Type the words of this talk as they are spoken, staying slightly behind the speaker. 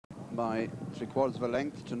by 3/4 of a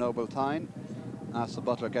length to Noble Thyne. As the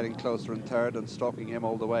Butler getting closer in third, and stalking him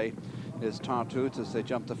all the way is Tartoots as they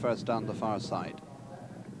jump the first down the far side.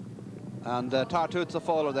 And Tartoots a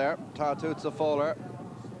faller there. Tartoots a faller.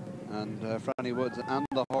 And Franny Woods and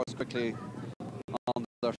the horse quickly on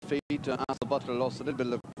their feet. As the Butler lost a little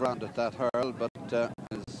bit of ground at that hurl, but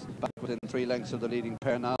is back within 3 lengths of the leading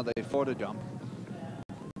pair now. They fought a jump.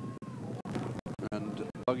 And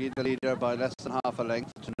Buggy the leader by less than half a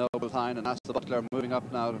length to Noble Thyne, and As the Butler moving up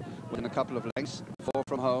now within a couple of lengths. 4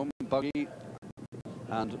 from home. Buggy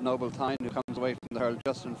and Noble Thyne, who comes away from the hurl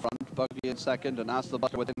just in front. Buggy in second, and As the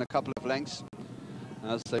Butler within a couple of lengths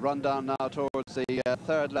as they run down now towards the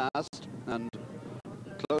third last, and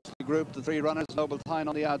closely grouped the 3 runners. Noble Thyne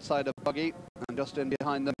on the outside of Buggy, and just in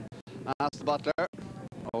behind them As the Butler.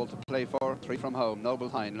 All to play for. 3 from home. Noble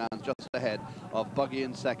Thyne lands just ahead of Buggy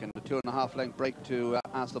in second. A 2.5 length break to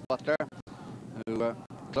As the Butler, who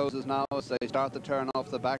closes now as they start the turn off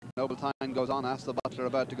the back. Noble Thyne goes on. As the Butler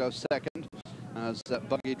about to go second as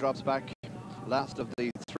Buggy drops back last of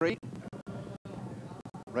the 3.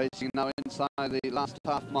 Racing now inside the last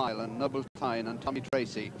half mile, and Noble Thyne and Tommy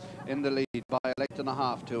Tracy in the lead by a length and a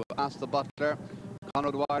half to As the Butler.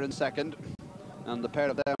 Conrad Wire in second, and the pair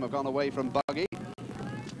of them have gone away from Buggy.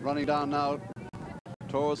 Running down now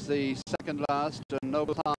towards the second last,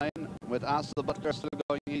 Noble Thyne with As the Butler still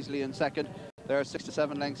going easily in second. They're 6 to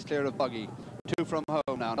 7 lengths clear of Buggy. 2 from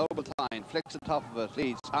home now. Noble Thyne flicks the top of it,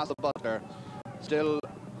 leads As the Butler. Still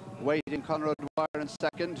waiting Conrad Wire in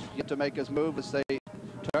second, yet to make his move as they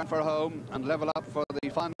turn for home and level up for the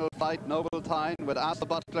final fight. Noble Thyne with As the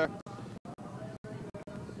Butler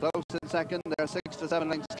close in second. They're 6 to 7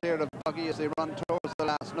 lengths clear of Buggy as they run towards the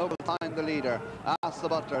last. Noble Thyne the leader. As the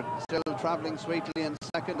Butler still travelling sweetly in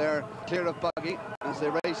second. They're clear of Buggy as they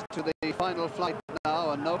race to the final flight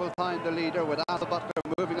now, and Noble Thyne the leader with As the Butler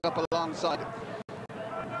moving up alongside.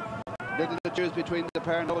 Little to choose between the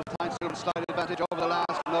pair. Noble Thyne still with slight advantage over the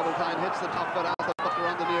last. Noble Thyne hits the top of it. As the Butler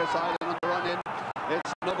on the near side, and on the run in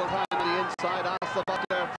it's Noble Thyne on the inside. As the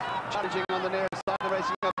Butler challenging on the near side,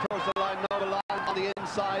 racing up towards the line. Noble Thyne on the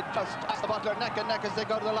inside, just As the Butler neck and neck as they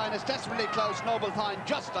go to the line. It's desperately close. Noble Thyne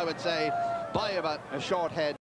just, I would say, by about a short head